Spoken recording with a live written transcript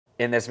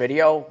In this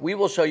video, we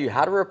will show you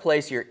how to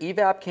replace your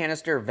EVAP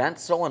canister vent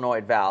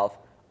solenoid valve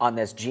on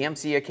this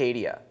GMC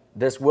Acadia.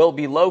 This will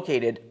be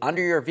located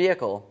under your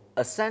vehicle,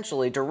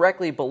 essentially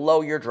directly below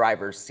your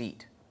driver's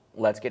seat.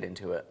 Let's get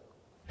into it.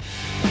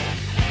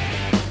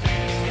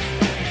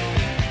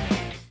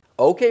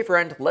 Okay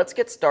friend, let's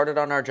get started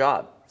on our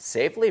job.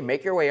 Safely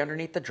make your way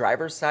underneath the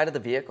driver's side of the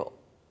vehicle.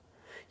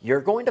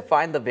 You're going to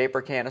find the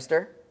vapor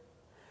canister.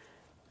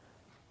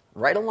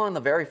 Right along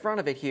the very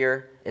front of it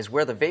here is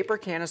where the vapor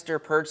canister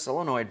purge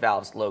solenoid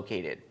valve is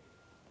located.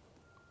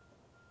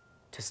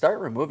 To start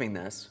removing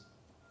this,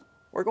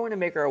 we're going to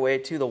make our way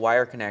to the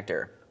wire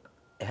connector.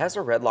 It has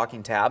a red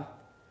locking tab.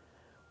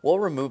 We'll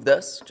remove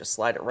this, just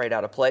slide it right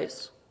out of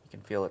place. You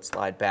can feel it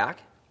slide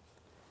back.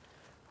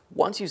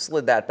 Once you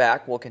slid that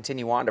back, we'll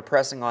continue on to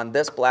pressing on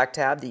this black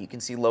tab that you can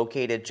see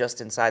located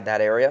just inside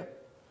that area.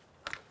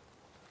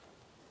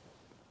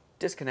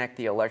 Disconnect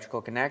the electrical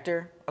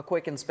connector, a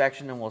quick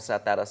inspection, and we'll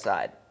set that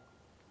aside.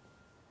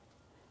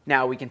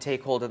 Now we can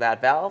take hold of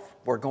that valve.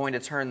 We're going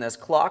to turn this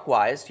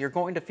clockwise. You're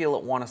going to feel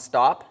it want to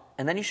stop,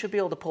 and then you should be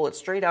able to pull it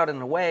straight out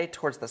and away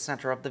towards the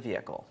center of the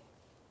vehicle.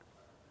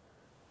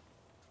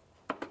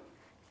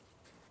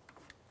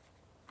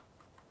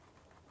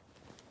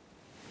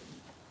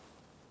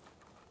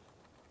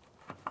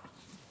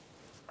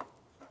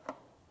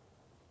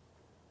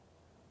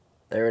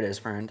 There it is,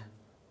 friend.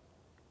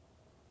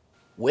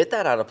 With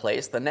that out of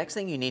place, the next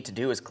thing you need to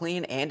do is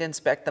clean and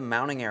inspect the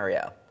mounting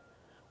area.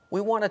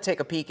 We want to take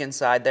a peek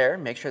inside there,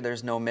 make sure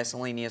there's no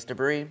miscellaneous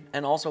debris,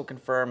 and also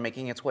confirm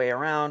making its way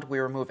around, we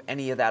remove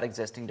any of that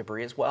existing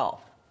debris as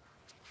well.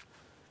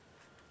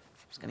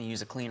 Just going to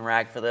use a clean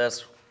rag for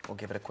this. We'll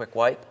give it a quick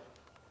wipe.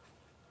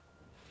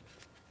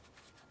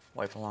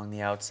 Wipe along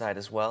the outside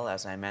as well,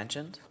 as I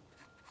mentioned.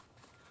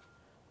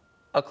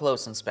 A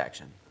close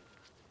inspection.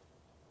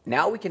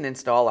 Now we can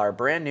install our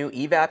brand new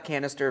EVAP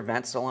canister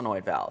vent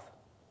solenoid valve.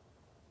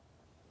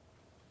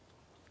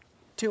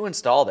 To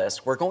install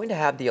this, we're going to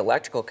have the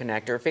electrical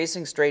connector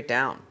facing straight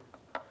down.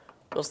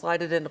 We'll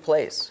slide it into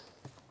place.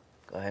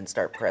 Go ahead and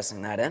start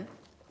pressing that in.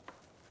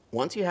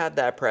 Once you have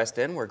that pressed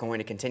in, we're going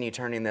to continue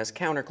turning this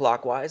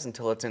counterclockwise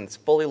until it's in its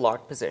fully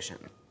locked position.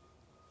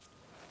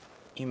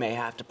 You may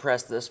have to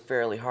press this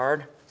fairly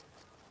hard.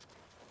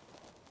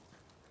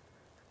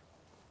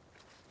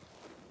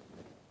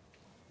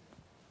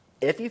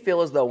 If you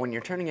feel as though when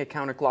you're turning it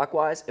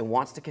counterclockwise, it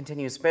wants to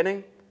continue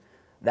spinning,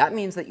 that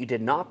means that you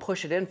did not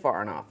push it in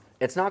far enough.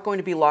 It's not going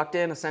to be locked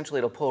in. Essentially,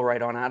 it'll pull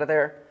right on out of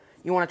there.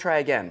 You want to try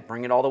again.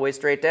 Bring it all the way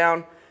straight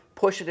down,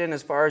 push it in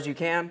as far as you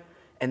can,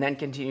 and then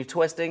continue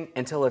twisting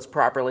until it's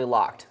properly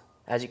locked.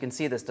 As you can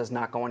see, this does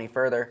not go any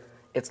further.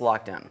 It's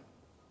locked in.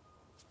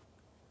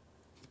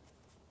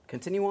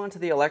 Continue on to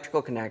the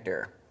electrical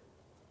connector.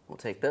 We'll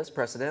take this,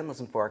 press it in,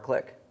 listen for a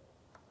click.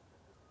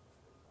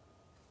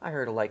 I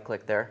heard a light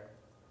click there.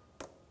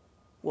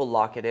 We'll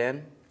lock it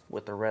in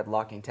with the red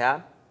locking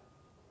tab.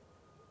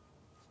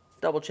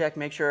 Double check,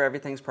 make sure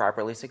everything's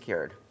properly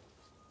secured.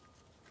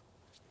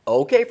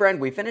 Okay friend,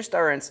 we finished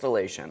our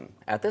installation.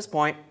 At this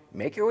point,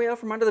 make your way out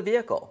from under the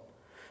vehicle.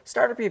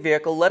 Start up your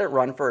vehicle, let it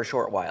run for a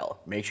short while.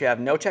 Make sure you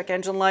have no check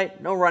engine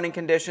light, no running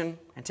condition,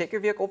 and take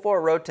your vehicle for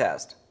a road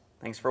test.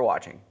 Thanks for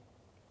watching.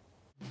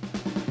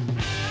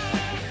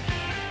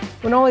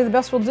 When only the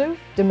best will do,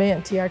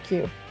 demand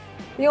TRQ.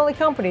 The only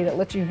company that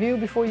lets you view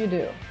before you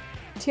do.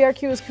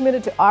 TRQ is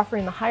committed to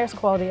offering the highest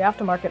quality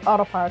aftermarket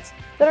auto parts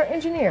that are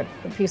engineered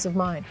for peace of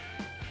mind.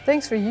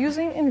 Thanks for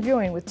using and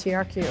viewing with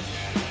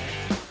TRQ.